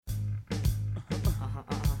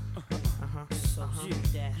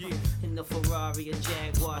In the Ferrari or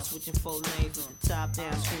Jaguar, switching 4 lanes with the top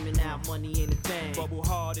down, screaming out, money ain't a thing. Bubble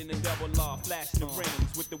hard in the double law, flashing the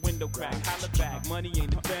rims with the window crack, holla back, money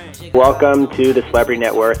ain't a thing. Welcome to the Celebrity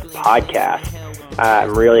Net Worth podcast.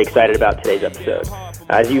 I'm really excited about today's episode.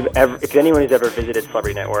 If anyone who's ever visited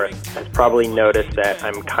Celebrity Net Worth has probably noticed that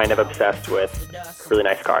I'm kind of obsessed with really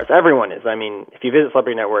nice cars. Everyone is. I mean, if you visit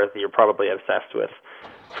Celebrity Net Worth, you're probably obsessed with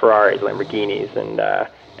Ferraris, Lamborghinis, and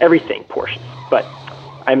everything Porsches. But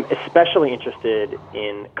I'm especially interested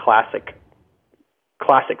in classic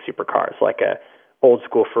supercars, like a old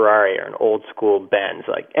school Ferrari or an old school Benz,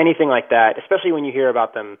 like anything like that, especially when you hear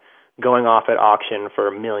about them going off at auction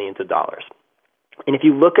for millions of dollars. And if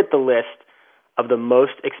you look at the list of the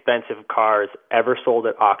most expensive cars ever sold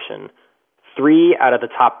at auction, 3 out of the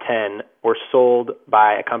top 10 were sold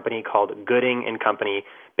by a company called Gooding & Company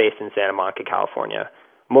based in Santa Monica, California.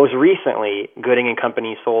 Most recently, Gooding &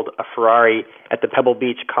 Company sold a Ferrari at the Pebble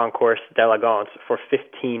Beach Concours d'Elegance for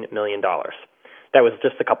 $15 million. That was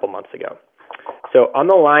just a couple months ago. So on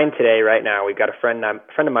the line today, right now, we've got a friend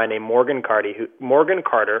of mine named Morgan Carter,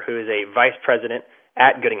 who is a vice president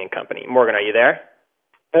at Gooding & Company. Morgan, are you there?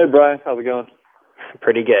 Hey, Brian. How's it going?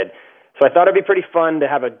 Pretty good. So I thought it'd be pretty fun to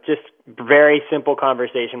have a just very simple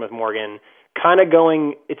conversation with Morgan.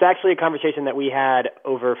 It's actually a conversation that we had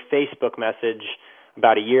over Facebook message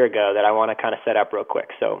about a year ago that I want to kind of set up real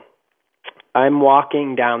quick. So I'm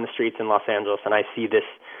walking down the streets in Los Angeles and I see this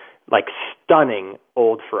like stunning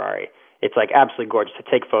old Ferrari. It's like absolutely gorgeous. I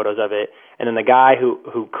take photos of it. And then the guy who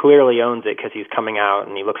clearly owns it because he's coming out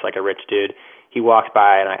and he looks like a rich dude, he walks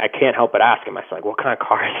by and I can't help but ask him. I said, like, what kind of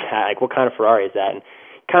car is that? Like, what kind of Ferrari is that? And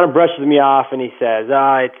he kind of brushes me off and he says,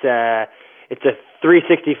 it's a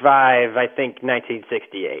 365, I think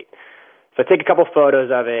 1968. So I take a couple photos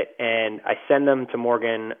of it, and I send them to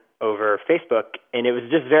Morgan over Facebook, and it was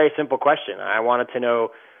just a very simple question. I wanted to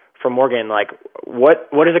know from Morgan, like, what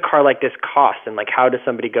does a car like this cost, and, like, how does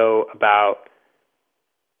somebody go about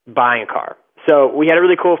buying a car? So we had a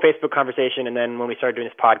really cool Facebook conversation, and then when we started doing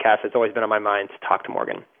this podcast, it's always been on my mind to talk to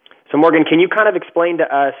Morgan. So, Morgan, can you kind of explain to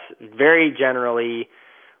us very generally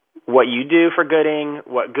what you do for Gooding,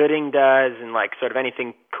 what Gooding does, and, like, sort of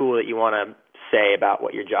anything cool that you want to say about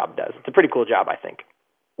what your job does? It's a pretty cool job, I think.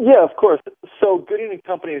 Yeah, of course. So Gooding &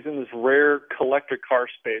 Company is in this rare collector car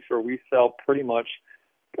space where we sell pretty much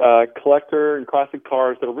collector and classic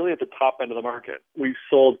cars that are really at the top end of the market. We've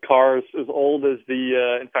sold cars as old as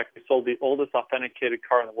in fact, we sold the oldest authenticated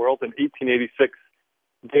car in the world, an 1886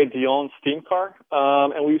 De Dion steam car.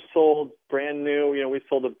 And we've sold brand new, we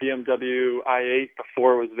sold a BMW i8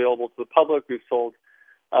 before it was available to the public. We've sold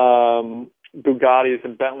Bugattis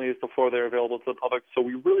and Bentleys before they're available to the public. So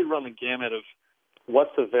we really run the gamut of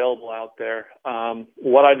what's available out there.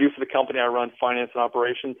 What I do for the company, I run finance and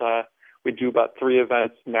operations. We do about 3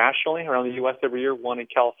 events nationally around the U.S. every year, 1 in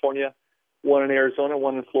California, 1 in Arizona,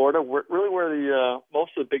 1 in Florida, where the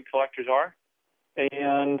most of the big collectors are.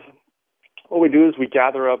 And what we do is we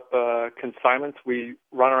gather up consignments. We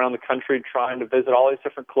run around the country trying to visit all these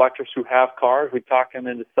different collectors who have cars. We talk them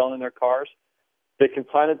into selling their cars. They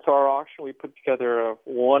consign it to our auction. We put together a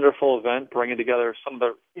wonderful event, bringing together some of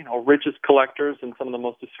the richest collectors and some of the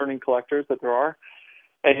most discerning collectors that there are,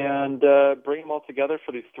 and bring them all together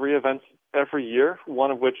for these 3 events every year.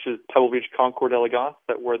 One of which is Pebble Beach Concours d'Elegance,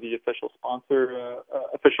 that we're the official sponsor,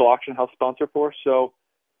 official auction house sponsor for. So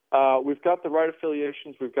we've got the right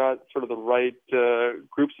affiliations. We've got sort of the right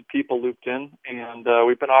groups of people looped in, and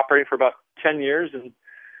we've been operating for about 10 years and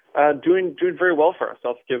doing very well for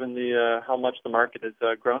ourselves, given how much the market has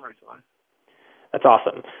grown recently. That's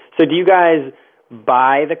awesome. So do you guys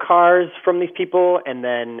buy the cars from these people and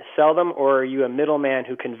then sell them, or are you a middleman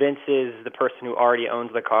who convinces the person who already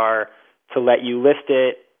owns the car to let you list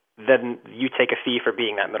it, then you take a fee for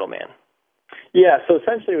being that middleman? Yeah, so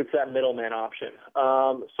essentially it's that middleman option.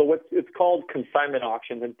 So it's called consignment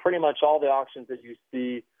auctions, and pretty much all the auctions that you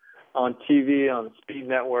see on TV, on the Speed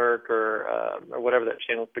Network, or whatever that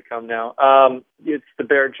channel's become now. It's the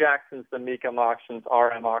Barrett-Jacksons, the Mecum auctions,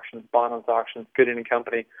 RM auctions, Bonhams auctions, Gooding &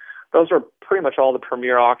 Company. Those are pretty much all the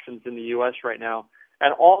premier auctions in the U.S. right now.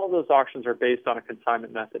 And all of those auctions are based on a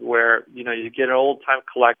consignment method where, you get an old-time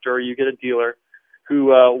collector, or you get a dealer who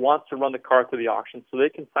wants to run the car through the auction. So they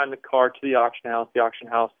consign the car to the auction house. The auction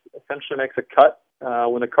house essentially makes a cut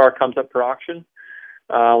when the car comes up for auction,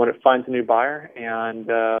 when it finds a new buyer, and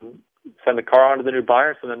send the car on to the new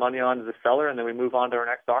buyer, send the money on to the seller, and then we move on to our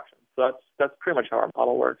next auction. So that's pretty much how our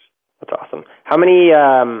model works. That's awesome. How many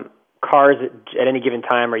cars at any given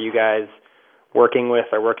time are you guys working with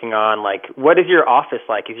or working on? Like, what is your office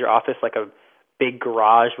like? Is your office like a big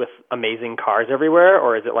garage with amazing cars everywhere,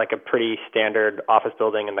 or is it like a pretty standard office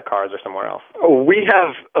building and the cars are somewhere else? Oh, we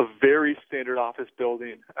have a very standard office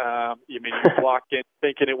building. You walk in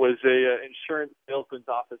thinking it was a insurance salesman's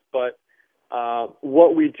office, but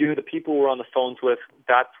what we do, the people we're on the phones with,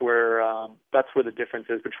 that's where the difference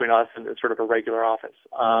is between us and sort of a regular office.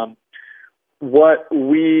 What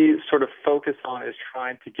we sort of focus on is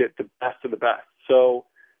trying to get the best of the best. So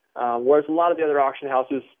whereas a lot of the other auction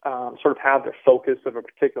houses sort of have their focus of a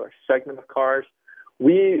particular segment of cars,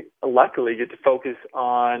 we luckily get to focus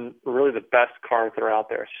on really the best cars that are out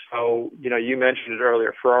there. So, you mentioned it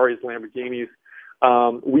earlier, Ferraris, Lamborghinis.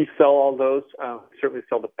 We sell all those. We certainly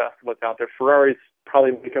sell the best of what's out there. Ferraris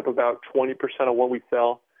probably make up about 20% of what we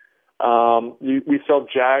sell. We sell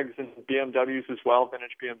Jags and BMWs as well,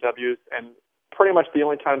 vintage BMWs, and pretty much the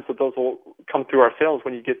only times that those will come through our sales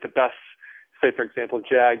when you get the best, say, for example,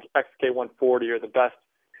 Jag XK140 or the best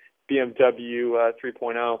BMW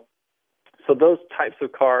 3.0. So those types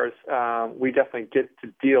of cars, we definitely get to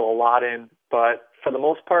deal a lot in. But for the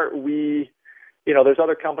most part, there's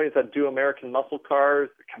other companies that do American muscle cars,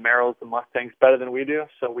 the Camaros, the Mustangs, better than we do.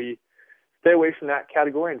 So we stay away from that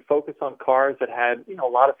category and focus on cars that had, a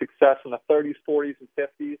lot of success in the 30s, 40s, and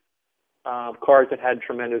 50s. Cars that had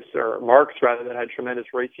marques that had tremendous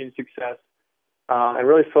racing success. And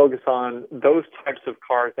really focus on those types of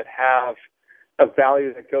cars that have a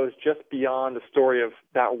value that goes just beyond the story of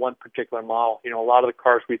that one particular model. A lot of the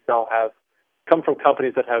cars we sell come from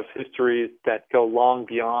companies that have histories that go long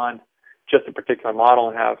beyond just a particular model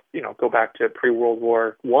and have, go back to pre-World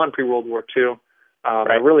War I, pre-World War II.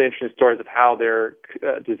 Right. Really interesting stories of how their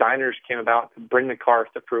designers came about to bring the cars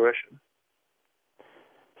to fruition.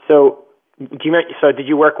 So did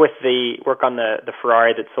you work on the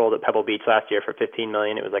Ferrari that sold at Pebble Beach last year for $15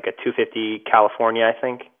 million? It was like a 250 California, I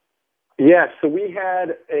think. Yeah, so we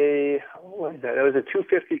had it was a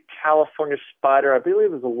 250 California Spider. I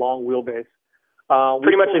believe it was a long wheelbase.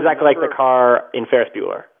 Pretty much exactly like the car in Ferris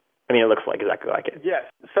Bueller. I mean, it looks like exactly like it. Yes.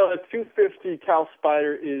 So the 250 Cal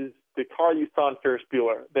Spider is the car you saw in Ferris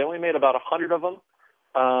Bueller. They only made about 100 of them.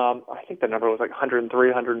 I think the number was like 103,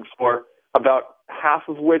 104. About half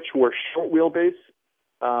of which were short wheelbase,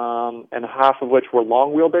 and half of which were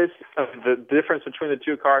long wheelbase. The difference between the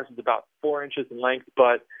two cars is about 4 inches in length,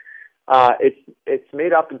 but it's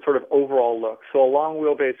made up in sort of overall look. So a long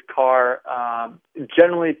wheelbase car,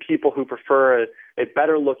 generally people who prefer a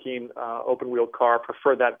better looking open wheel car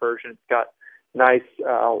prefer that version. It's got nice,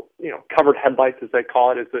 covered headlights, as they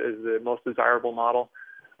call it, is the most desirable model.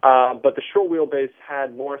 But the short wheelbase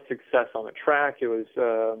had more success on the track. It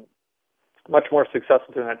was much more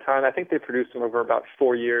successful during that time. I think they produced them over about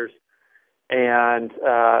 4 years. And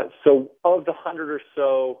so of the 100 or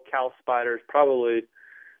so Cal Spiders, probably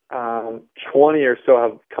 20 or so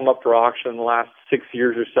have come up for auction in the last 6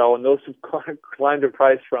 years or so. And those have climbed in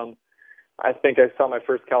price from, I think I saw my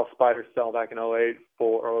first Cal Spider sell back in 08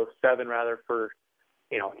 or 07 rather for,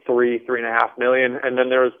 $3.5 million. And then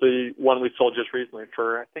there was the one we sold just recently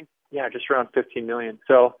for, I think, just around $15 million.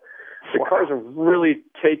 So the cars have really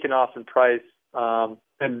taken off in price.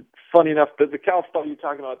 And funny enough, the Cal Spider you're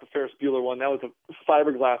talking about, the Ferris Bueller one, that was a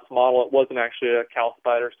fiberglass model. It wasn't actually a Cal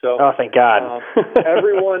Spider. So, oh, thank God.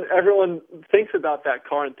 everyone thinks about that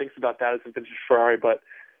car and thinks about that as a vintage Ferrari, but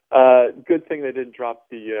good thing they didn't drop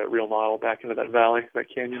the real model back into that valley, that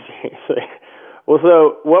canyon. Seriously. Well,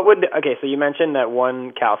 so you mentioned that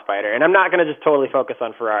one Cal Spider, and I'm not going to just totally focus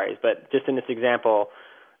on Ferraris, but just in this example,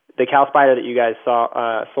 the Cal Spider that you guys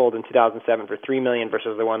sold in 2007 for $3 million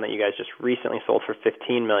versus the one that you guys just recently sold for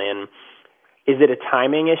 $15 million. Is it a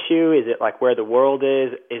timing issue? Is it like where the world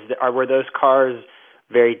is? Were those cars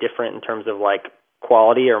very different in terms of like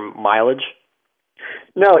quality or mileage?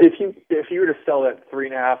 No, if you were to sell that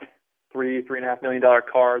 $3.5 million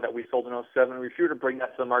car that we sold in 2007, if you were to bring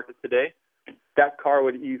that to the market today, that car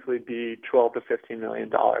would easily be $12 to $15 million.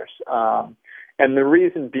 And the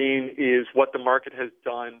reason being is what the market has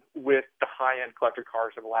done with the high-end collector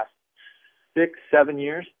cars over the last 6-7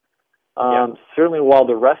 years. Certainly, while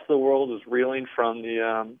the rest of the world was reeling from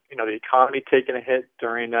the economy taking a hit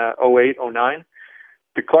during 08, 09,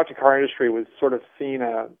 the collector car industry was sort of seeing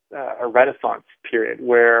a renaissance period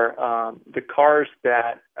where the cars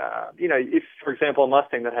that, if, for example, a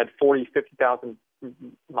Mustang that had 50,000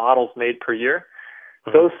 models made per year,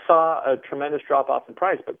 those saw a tremendous drop-off in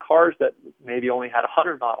price. But cars that maybe only had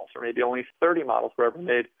 100 models or maybe only 30 models were ever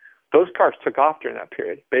made, those cars took off during that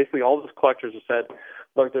period. Basically, all those collectors have said,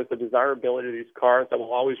 look, there's the desirability of these cars that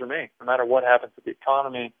will always remain. No matter what happens to the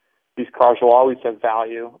economy, these cars will always have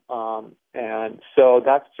value. And so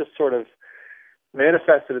that's just sort of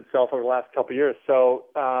manifested itself over the last couple of years. So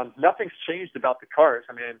nothing's changed about the cars.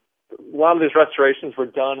 I mean, a lot of these restorations were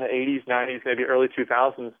done in the 80s, 90s, maybe early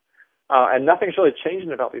 2000s, and nothing's really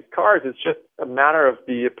changing about these cars. It's just a matter of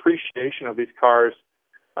the appreciation of these cars,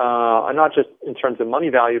 and not just in terms of money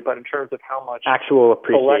value, but in terms of how much actual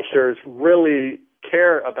appreciation collectors really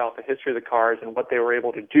care about the history of the cars and what they were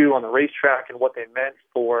able to do on the racetrack and what they meant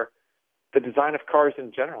for the design of cars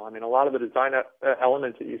in general. I mean, a lot of the design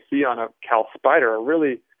elements that you see on a Cal Spyder are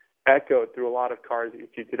really echoed through a lot of cars that you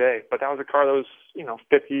see today. But that was a car that was,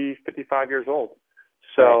 50, 55 years old.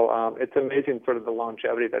 So it's amazing sort of the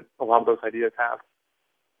longevity that a lot of those ideas have.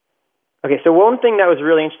 Okay, so one thing that was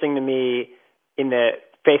really interesting to me in the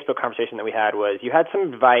Facebook conversation that we had was you had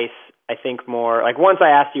some advice, I think more, like once I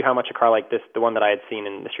asked you how much a car like this, the one that I had seen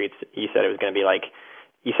in the streets, you said it was going to be like,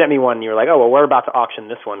 you sent me one and you were like, oh, well, we're about to auction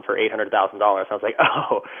this one for $800,000. I was like,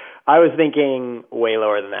 oh, I was thinking way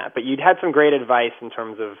lower than that. But you'd had some great advice in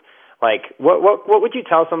terms of, like, what would you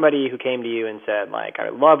tell somebody who came to you and said, like, I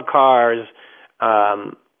love cars,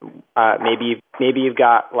 maybe you've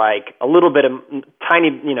got, like, a little bit of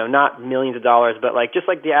tiny, not millions of dollars, but, like, just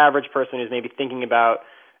like the average person who's maybe thinking about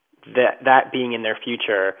that being in their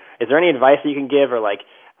future. Is there any advice that you can give, or, like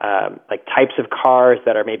types of cars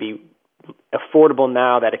that are maybe affordable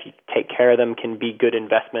now that if you take care of them can be good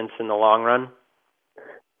investments in the long run?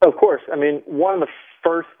 Of course. I mean, one of the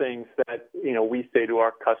first things that, we say to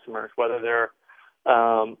our customers, whether they're,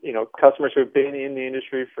 customers who have been in the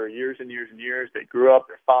industry for years and years and years, they grew up,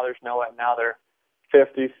 their fathers know it, now they're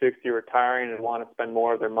 50, 60, retiring and want to spend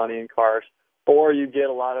more of their money in cars, or you get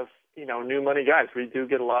a lot of, new money guys. We do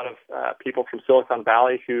get a lot of people from Silicon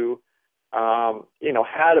Valley who,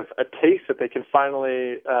 had a taste that they can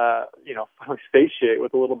finally satiate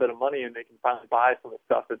with a little bit of money, and they can finally buy some of the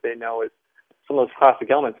stuff that they know is some of those classic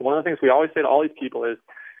elements. One of the things we always say to all these people is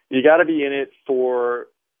you got to be in it for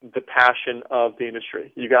the passion of the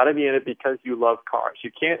industry. You got to be in it because you love cars.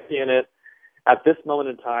 You can't be in it at this moment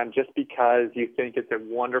in time just because you think it's a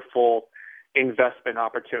wonderful investment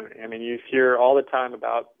opportunity. I mean, you hear all the time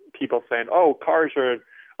about people saying, oh, cars are an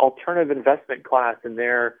alternative investment class and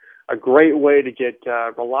they're a great way to get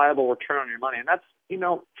reliable return on your money. And that's,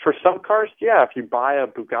 for some cars, yeah, if you buy a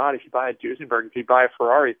Bugatti, if you buy a Duesenberg, if you buy a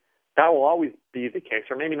Ferrari, that will always be the case,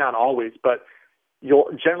 or maybe not always, but you'll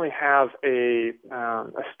generally have a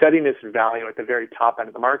steadiness value at the very top end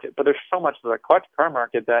of the market. But there's so much of the collector car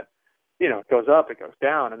market that, it goes up, it goes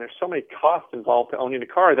down, and there's so many costs involved to owning a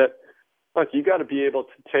car that, look, you got to be able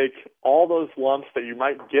to take all those lumps that you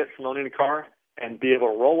might get from owning a car and be able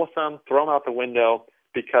to roll with them, throw them out the window,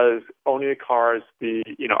 because owning a car is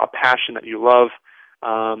a passion that you love.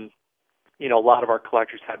 A lot of our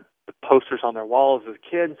collectors had the posters on their walls as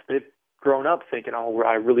kids. They've grown up thinking, oh,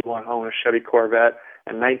 I really want to own a Chevy Corvette,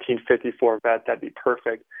 a 1954 Corvette, that'd be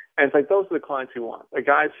perfect. And it's like those are the clients we want, the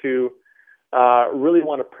guys who really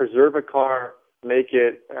want to preserve a car, make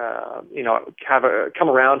it, come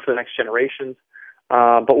around for the next generations.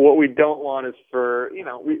 But what we don't want is for,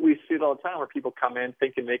 we see it all the time where people come in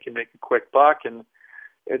thinking they can make a quick buck, and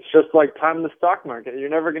it's just like time in the stock market. You're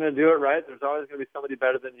never going to do it right. There's always going to be somebody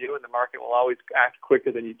better than you, and the market will always act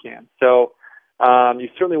quicker than you can. So you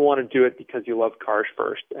certainly want to do it because you love cars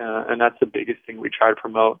first, and that's the biggest thing we try to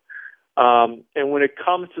promote. And when it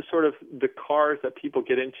comes to sort of the cars that people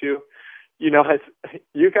get into, you've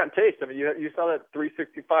got taste. I mean, you saw that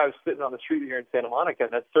 365 sitting on the street here in Santa Monica,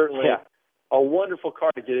 and that's certainly a wonderful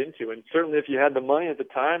car to get into. And certainly if you had the money at the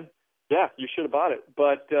time, yeah, you should have bought it.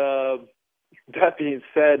 But that being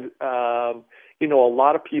said, a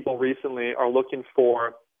lot of people recently are looking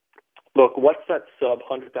for, what's that sub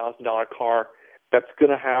 $100,000 car that's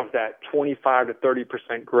going to have that 25 to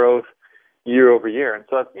 30% growth year over year? And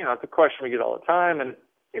so that's a question we get all the time, and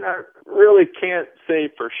I really can't say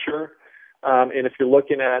for sure. And if you're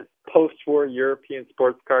looking at post-war European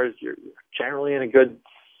sports cars, you're generally in a good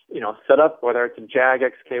setup, whether it's a Jag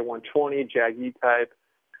XK120, Jag E-Type.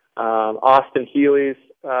 Austin Healey's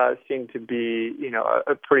seem to be,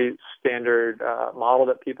 a pretty standard model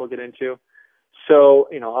that people get into. So,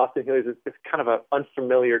 Austin Healey's is kind of an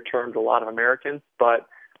unfamiliar term to a lot of Americans, but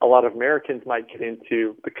a lot of Americans might get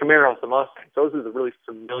into the Camaros, the Mustangs. Those are the really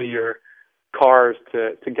familiar cars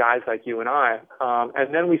to guys like you and I.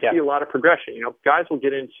 And then we see a lot of progression. Guys will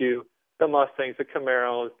get into the Mustangs, the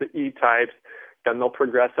Camaros, the E-Types, then they'll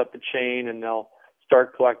progress up the chain and they'll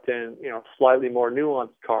start collecting, slightly more nuanced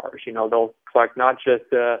cars. They'll collect not just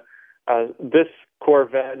this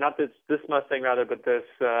Corvette, not this Mustang rather, but this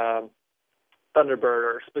Thunderbird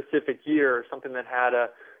or a specific year or something that had a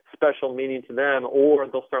special meaning to them, or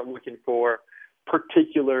they'll start looking for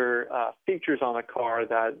particular features on the car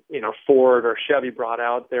that, Ford or Chevy brought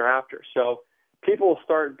out thereafter. So people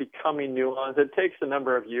start becoming nuanced. It takes a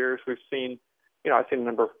number of years. We've seen, I've seen a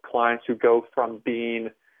number of clients who go from being,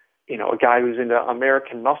 a guy who's into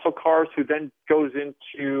American muscle cars who then goes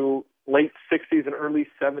into late 60s and early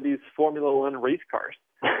 70s Formula One race cars.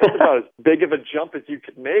 It's about as big of a jump as you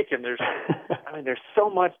could make. And there's so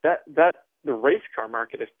much that the race car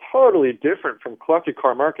market is totally different from collector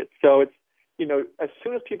car market. So it's, as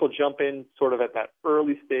soon as people jump in sort of at that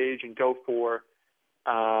early stage and go for,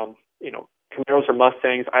 Camaros or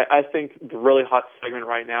Mustangs, I think the really hot segment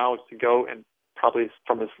right now is to go, and probably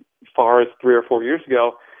from as far as 3 or 4 years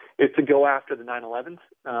ago, is to go after the 911s.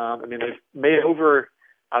 They've made over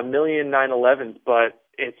 1 million 911s, but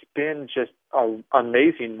it's been just an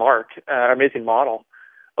amazing model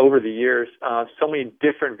over the years. So many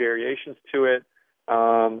different variations to it.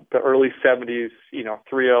 The early 70s,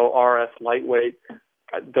 3.0 RS lightweight,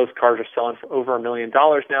 those cars are selling for over $1 million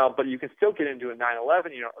now, but you can still get into a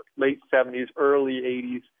 911, late 70s, early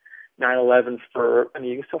 80s 911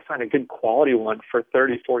 you can still find a good quality one for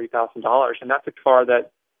 $30,000, $40,000. And that's a car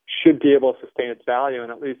that should be able to sustain its value.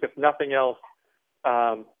 And at least, if nothing else,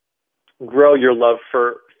 grow your love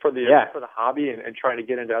for the hobby and trying to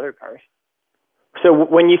get into other cars. So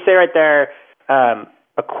when you say right there,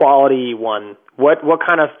 a quality one, what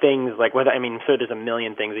kind of things, so there's a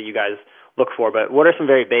million things that you guys look for, but what are some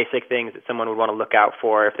very basic things that someone would want to look out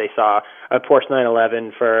for if they saw a Porsche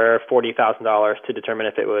 911 for $40,000 to determine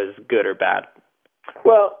if it was good or bad?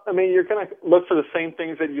 Well, you're going to look for the same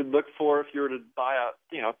things that you'd look for if you were to buy a,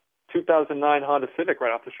 2009 Honda Civic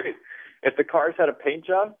right off the street. If the car's had a paint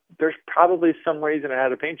job, there's probably some reason it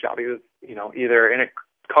had a paint job, because, either in a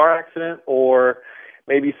car accident or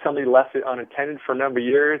maybe somebody left it unattended for a number of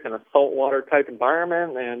years in a saltwater type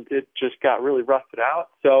environment and it just got really rusted out.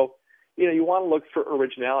 So, you want to look for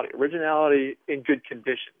originality in good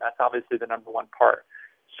condition. That's obviously the number one part.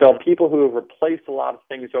 So people who have replaced a lot of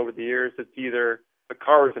things over the years, it's either the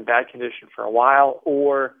car was in bad condition for a while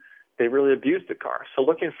or they really abused the car. So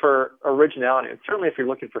looking for originality, and certainly if you're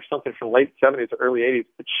looking for something from late 70s or early 80s,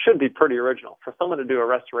 it should be pretty original. For someone to do a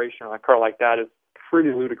restoration on a car like that is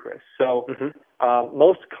pretty ludicrous. So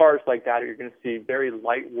most cars like that, you're going to see very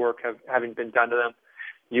light work having been done to them.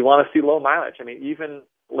 You want to see low mileage. Even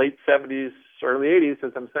late 70s, early 80s,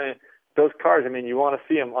 as I'm saying, those cars, you want to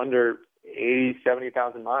see them under 80,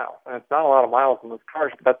 70,000 miles. And it's not a lot of miles in those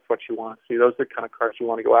cars, but that's what you want to see. Those are the kind of cars you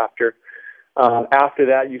want to go after. After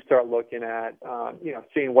that, you start looking at,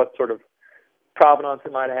 seeing what sort of provenance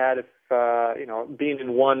it might have had. If, being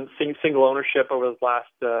in one single ownership over the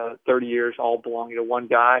last 30 years, all belonging to one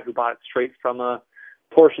guy who bought it straight from a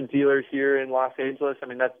Porsche dealer here in Los Angeles.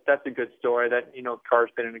 That's a good story that,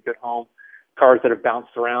 car's been in a good home. Cars that have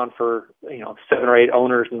bounced around for, 7 or 8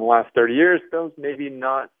 owners in the last 30 years, those maybe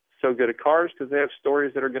not so good at cars because they have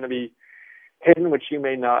stories that are going to be hidden, which you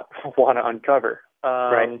may not want to uncover.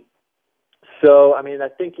 Right. So, I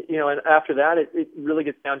think, and after that, it really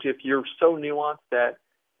gets down to if you're so nuanced that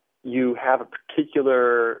you have a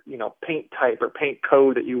particular, paint type or paint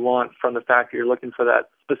code that you want from the factory, you're looking for that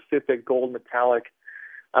specific gold metallic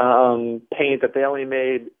paint that they only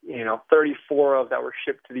made, 34 of that were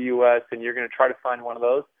shipped to the U.S., and you're going to try to find one of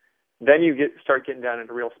those, then you start getting down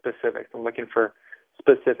into real specifics and looking for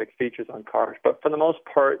specific features on cars. But for the most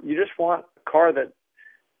part, you just want a car that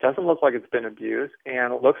doesn't look like it's been abused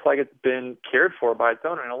and it looks like it's been cared for by its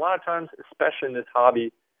owner. And a lot of times, especially in this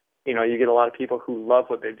hobby, you get a lot of people who love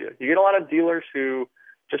what they do. You get a lot of dealers who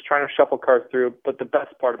just trying to shuffle cars through. But the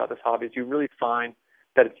best part about this hobby is you really find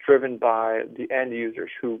that it's driven by the end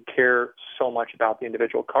users who care so much about the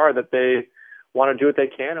individual car that they want to do what they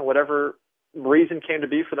can, and whatever reason came to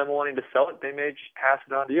be for them wanting to sell it, they may just pass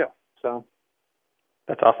it on to you. So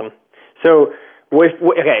that's awesome. So, here's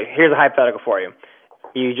a hypothetical for you.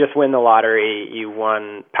 You just win the lottery, you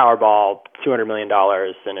won Powerball $200 million,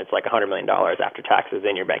 and it's like $100 million after taxes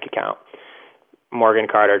in your bank account. Morgan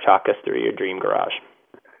Carter, talk us through your dream garage.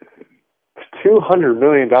 $200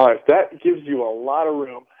 million. That gives you a lot of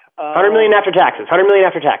room. $100 million after taxes. $100 million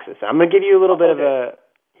after taxes. I'm going to give you a little bit of a.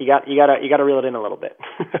 You got to reel it in a little bit.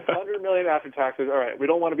 $100 million after taxes. All right. We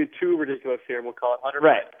don't want to be too ridiculous here. We'll call it $100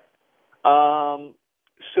 million. Right.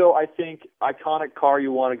 So I think iconic car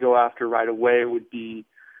you want to go after right away would be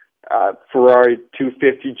Ferrari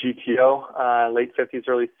 250 GTO, late 50s,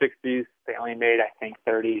 early 60s. They only made, I think,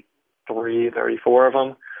 33, 34 of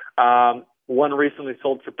them. One recently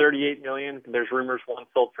sold for $38 million. There's rumors one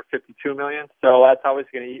sold for $52 million. So that's always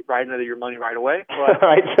going to eat right into your money right away. But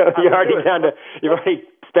right. So you're already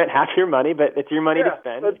spent half your money, but it's your money to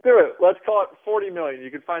spend. Let's do it. Let's call it $40 million. You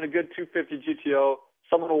can find a good 250 GTO.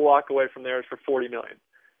 Someone will walk away from there for $40 million.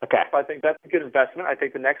 Okay. So I think that's a good investment. I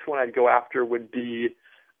think the next one I'd go after would be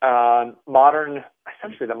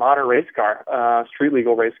essentially the modern race car, street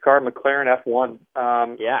legal race car, McLaren F1,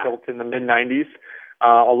 built in the mid '90s.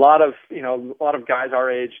 A lot of guys our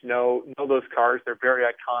age know those cars. They're very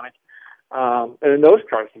iconic, and those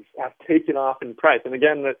cars have taken off in price. And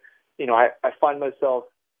again, I find myself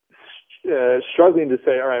struggling to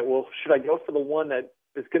say, all right, well, should I go for the one that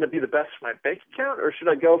is going to be the best for my bank account, or should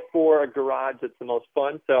I go for a garage that's the most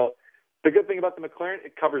fun? So the good thing about the McLaren,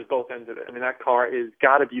 it covers both ends of it. I mean, that car is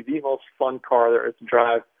got to be the most fun car there is to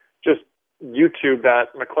drive. Just YouTube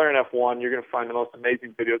that McLaren F1, you're going to find the most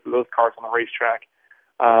amazing videos of those cars on the racetrack.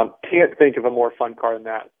 Can't think of a more fun car than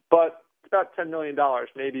that. But it's about $10 million,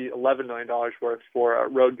 maybe $11 million worth for a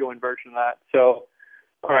road-going version of that. So,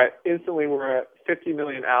 all right, instantly we're at $50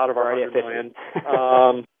 million out of our $100 million.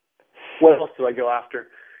 What else do I go after?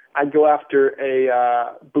 I'd go after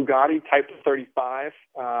a Bugatti Type 35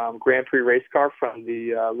 Grand Prix race car from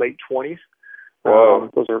the late 20s.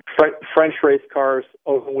 Those are French race cars,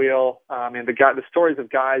 open wheel. And the stories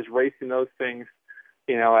of guys racing those things,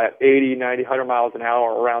 at 80, 90, 100 miles an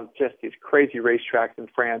hour around just these crazy racetracks in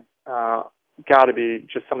France, got to be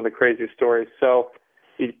just some of the craziest stories. So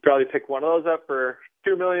you'd probably pick one of those up for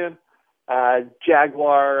 $2 million.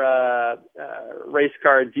 Jaguar race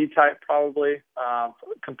car D-Type probably,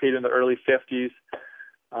 compete in the early 50s.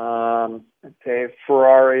 I'd say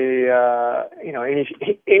Ferrari,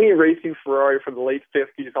 any racing Ferrari from the late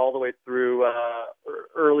 50s all the way through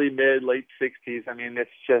early, mid, late 60s. I mean,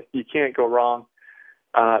 it's just, you can't go wrong.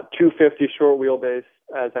 250 short wheelbase,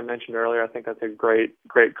 as I mentioned earlier. I think that's a great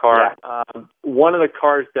car. Yeah. One of the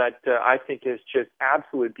cars that I think is just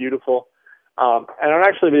absolutely beautiful. And I'll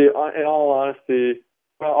actually be, in all honesty,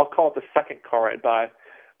 I'll call it the second car I'd buy.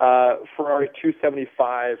 Ferrari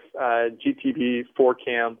 275 GTB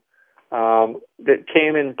 4-cam that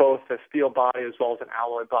came in both a steel body as well as an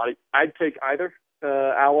alloy body. I'd take either.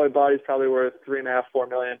 Alloy body's probably worth $3.5, $4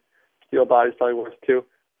 million. Steel body's probably worth $2 million.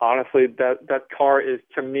 Honestly, that car is,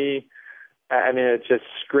 to me, I mean, it just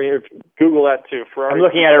screams. Google that too. Ferrari. I'm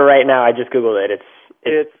looking at it right now. I just Googled it.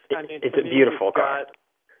 It's a beautiful car.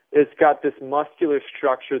 It's got this muscular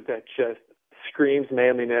structure that just screams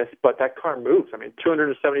manliness, but that car moves. I mean,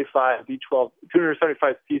 275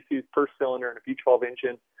 cc's per cylinder and a V12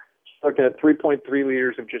 engine. Looking at 3.3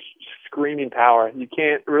 liters of just screaming power. You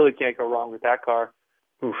really can't go wrong with that car.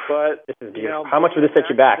 Oof, but this is beautiful. How much would this set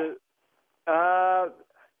you back?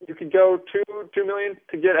 You could go $2 million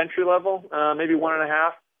to get entry level, maybe $1.5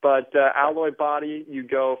 million. But alloy body, you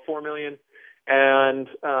go $4 million. And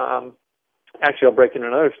actually, I'll break into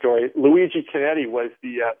another story. Luigi Chinetti was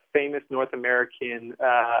the famous North American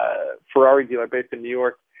Ferrari dealer based in New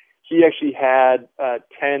York. He actually had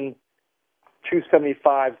 10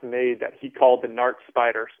 275s made that he called the NART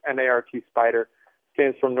Spider, N-A-R-T Spider.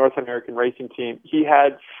 Stands for North American Racing Team. He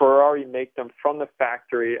had Ferrari make them from the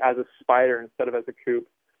factory as a Spider instead of as a coupe.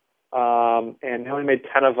 And he only made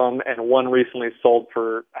 10 of them, and one recently sold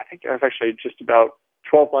for, I think it was actually just about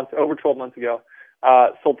 12 months ago,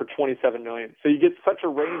 sold for $27 million. So you get such a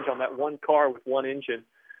range on that one car with one engine.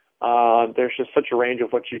 There's just such a range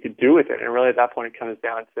of what you could do with it. And really at that point it comes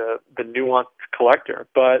down to the nuanced collector.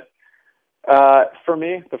 But for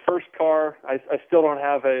me, the first car, I still don't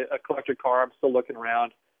have a collector car. I'm still looking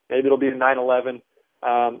around. Maybe it'll be a 911.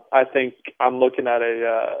 I think I'm looking at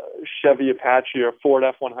a Chevy Apache or Ford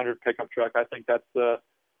F-100 pickup truck. I think that's the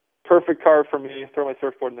perfect car for me. Throw my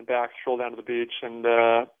surfboard in the back, stroll down to the beach, and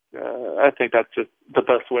I think that's just the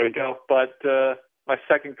best way to go. But my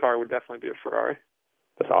second car would definitely be a Ferrari.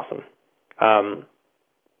 That's awesome.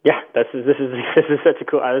 Yeah, this is such a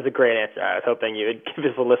cool. That was a great answer. I was hoping you would give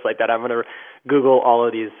us a list like that. I'm going to Google all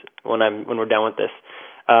of these when we're done with this.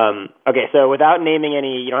 Okay, so without naming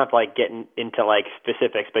any, you don't have to get into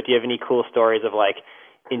specifics, but do you have any cool stories of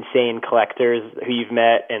insane collectors who you've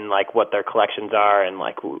met and what their collections are? And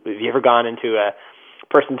have you ever gone into a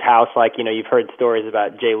person's house? You've heard stories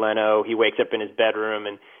about Jay Leno. He wakes up in his bedroom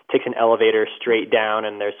and takes an elevator straight down,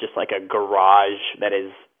 and there's just a garage that is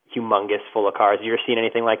humongous, full of cars. Have you ever seen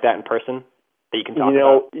anything like that in person that you can talk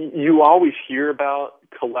about? You always hear about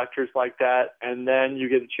collectors like that, and then you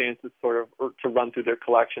get a chance to run through their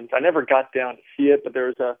collections. I never got down to see it, but there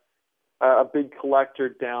was a big collector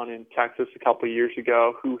down in Texas a couple of years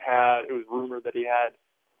ago it was rumored that he had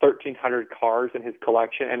 1,300 cars in his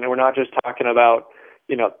collection, and we're not just talking about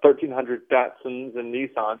 1,300 Datsuns and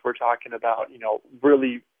Nissans. We're talking about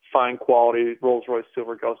really fine quality Rolls-Royce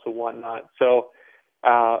Silver Ghosts and whatnot. So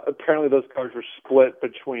Apparently those cars were split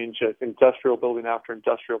between just industrial building after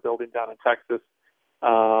industrial building down in Texas.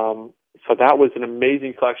 So that was an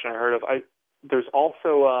amazing collection I heard of. There's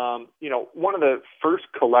also, one of the first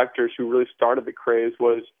collectors who really started the craze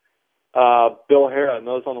was Bill Harrah, and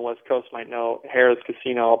those on the West Coast might know Harrah's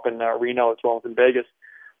Casino up in Reno as well as in Vegas.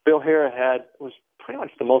 Bill Harrah was pretty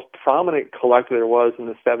much the most prominent collector there was in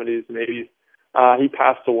the 70s and 80s. He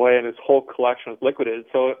passed away, and his whole collection was liquidated.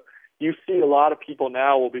 So you see a lot of people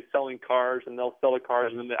now will be selling cars, and they'll sell the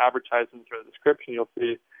cars, and then the advertisements or the description you'll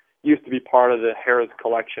see used to be part of the Harrah's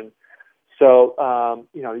collection. So,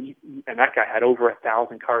 and that guy had over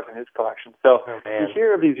 1,000 cars in his collection. So you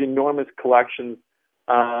hear of these enormous collections,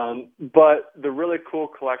 but the really cool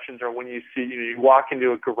collections are when you see, you walk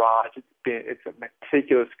into a garage, it's a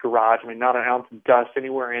meticulous garage. I mean, not an ounce of dust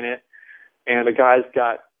anywhere in it. And the guy's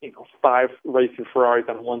got, 5 racing Ferraris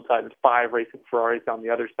on one side and 5 racing Ferraris on the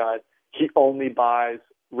other side. He only buys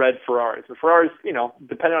red Ferraris. The Ferraris,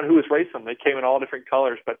 depending on who was racing them, they came in all different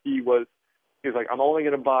colors, but he was like, I'm only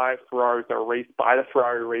going to buy Ferraris that are raced by the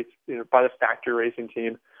Ferrari race, by the factory racing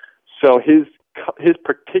team. So his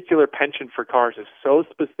particular penchant for cars is so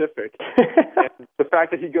specific. And the fact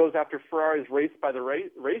that he goes after Ferraris raced by the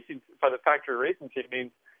factory racing team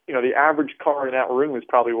means, the average car in that room is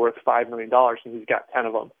probably worth $5 million, and he's got 10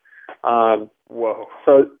 of them. Whoa.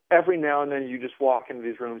 So every now and then you just walk into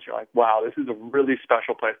these rooms, you're like, wow, this is a really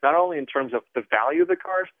special place. Not only in terms of the value of the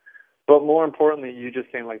cars, but more importantly, you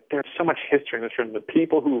just saying, like, there's so much history in this room. The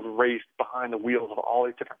people who've raced behind the wheels of all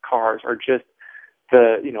these different cars are just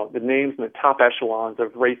the names in the top echelons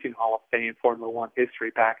of Racing Hall of Fame, Formula One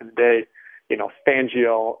history back in the day.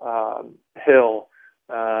 Fangio, Hill,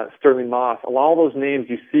 Sterling Moss, all those names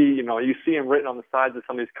you see them written on the sides of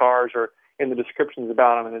some of these cars or in the descriptions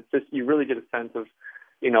about them, and it's just, you really get a sense of,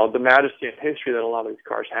 the majesty and history that a lot of these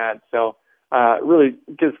cars had. So it really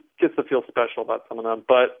gets to feel special about some of them.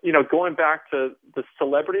 But, going back to the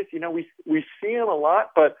celebrities, we see them a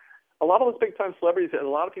lot, but a lot of those big-time celebrities that a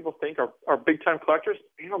lot of people think are big-time collectors,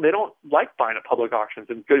 they don't like buying at public auctions,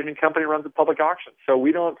 and Gooding & Company runs a public auction. So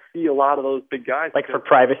we don't see a lot of those big guys. Like for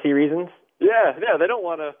privacy reasons? Yeah, they don't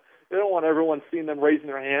want everyone seeing them raising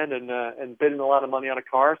their hand and bidding a lot of money on a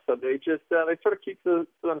car. So they just they sort of keep to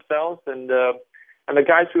themselves. And the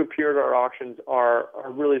guys who appear at our auctions are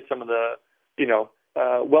really some of the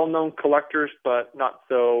well-known collectors, but not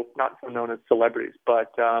so known as celebrities.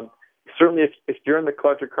 But certainly, if you're in the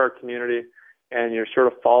collector car community and you sort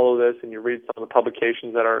of follow this and you read some of the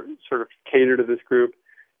publications that are sort of catered to this group,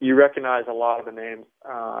 you recognize a lot of the names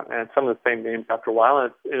and some of the same names after a while.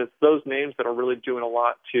 And it's those names that are really doing a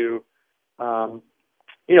lot to,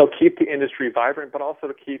 keep the industry vibrant, but also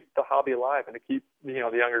to keep the hobby alive and to keep, the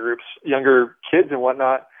younger kids and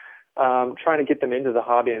whatnot, trying to get them into the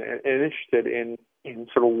hobby and interested in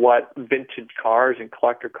sort of what vintage cars and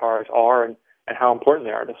collector cars are and how important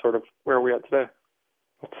they are to sort of where we're at today.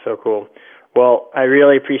 That's so cool. Well, I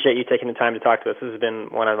really appreciate you taking the time to talk to us. This has been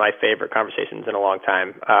one of my favorite conversations in a long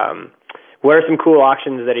time. What are some cool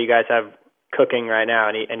auctions that you guys have cooking right now?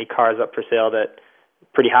 Any cars up for sale that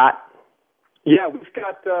pretty hot? Yeah, we've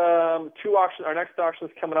got 2 auctions. Our next auction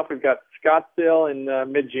is coming up. We've got Scottsdale in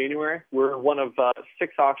mid-January. We're one of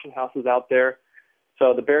 6 auction houses out there.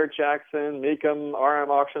 So the Barrett-Jackson, Mecum,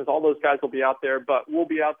 RM auctions, all those guys will be out there, but we'll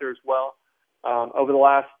be out there as well. Over the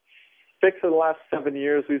last 6 of the last 7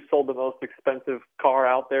 years, we've sold the most expensive car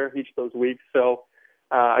out there each of those weeks. So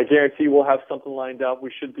I guarantee we'll have something lined up.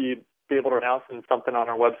 We should be able to announce something on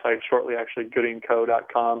our website shortly, actually,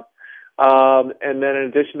 goodingco.com. And then in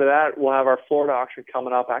addition to that, we'll have our Florida auction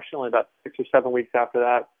coming up, actually only about 6 or 7 weeks after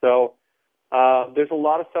that. So there's a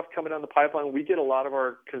lot of stuff coming down the pipeline. We get a lot of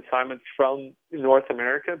our consignments from North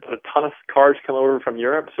America, but a ton of cars come over from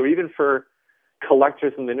Europe. So even for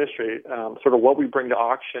collectors in the industry, sort of what we bring to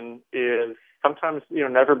auction is sometimes,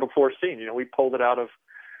 never before seen. We pulled it out of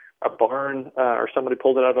a barn or somebody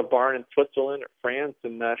pulled it out of a barn in Switzerland or France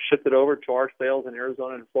and shipped it over to our sales in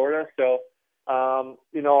Arizona and Florida. So,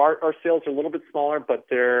 our sales are a little bit smaller, but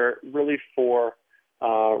they're really for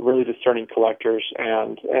really discerning collectors.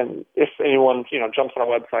 And if anyone, jumps on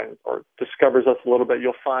our website or discovers us a little bit,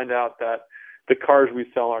 you'll find out that the cars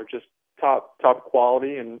we sell are just top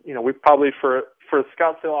quality. And, we probably for a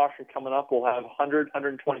Scottsdale auction coming up, we'll have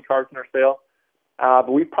 120 cars in our sale.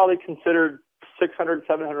 But we probably considered 600,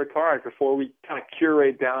 700 cars before we kind of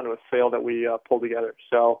curate down to a sale that we pull together.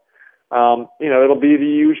 So, it'll be the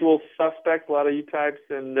usual suspects, a lot of E-types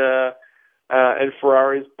and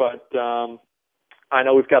Ferraris, but I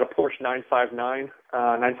know we've got a Porsche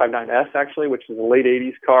 959S actually, which is a late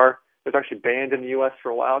 80s car. It was actually banned in the U.S. for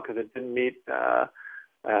a while because it didn't meet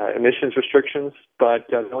emissions restrictions, but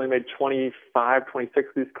they only made 25, 26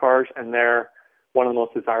 of these cars, and they're one of the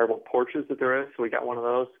most desirable Porsches that there is, so we got one of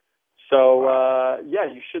those. So,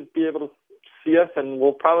 you should be able to see us, and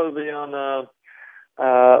we'll probably be on a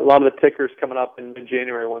lot of the tickers coming up in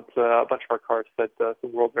mid-January once a bunch of our cars set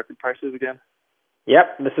some world record prices again.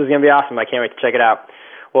 Yep, this is going to be awesome. I can't wait to check it out.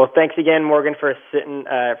 Well, thanks again, Morgan, for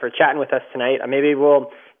chatting with us tonight. Maybe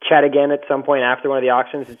we'll chat again at some point after one of the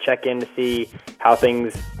auctions to check in to see how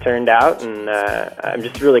things turned out. And I'm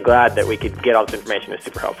just really glad that we could get all this information. It was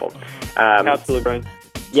super helpful. Absolutely, Brian.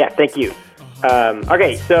 Yeah, thank you.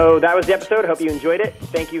 Okay, so that was the episode. Hope you enjoyed it.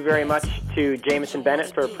 Thank you very much to Jameson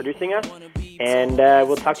Bennett for producing us. And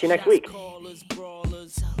we'll talk to you next week.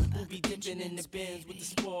 In the bins with the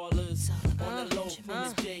spoilers on the low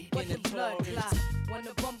from the Jake and the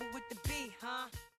Taurus.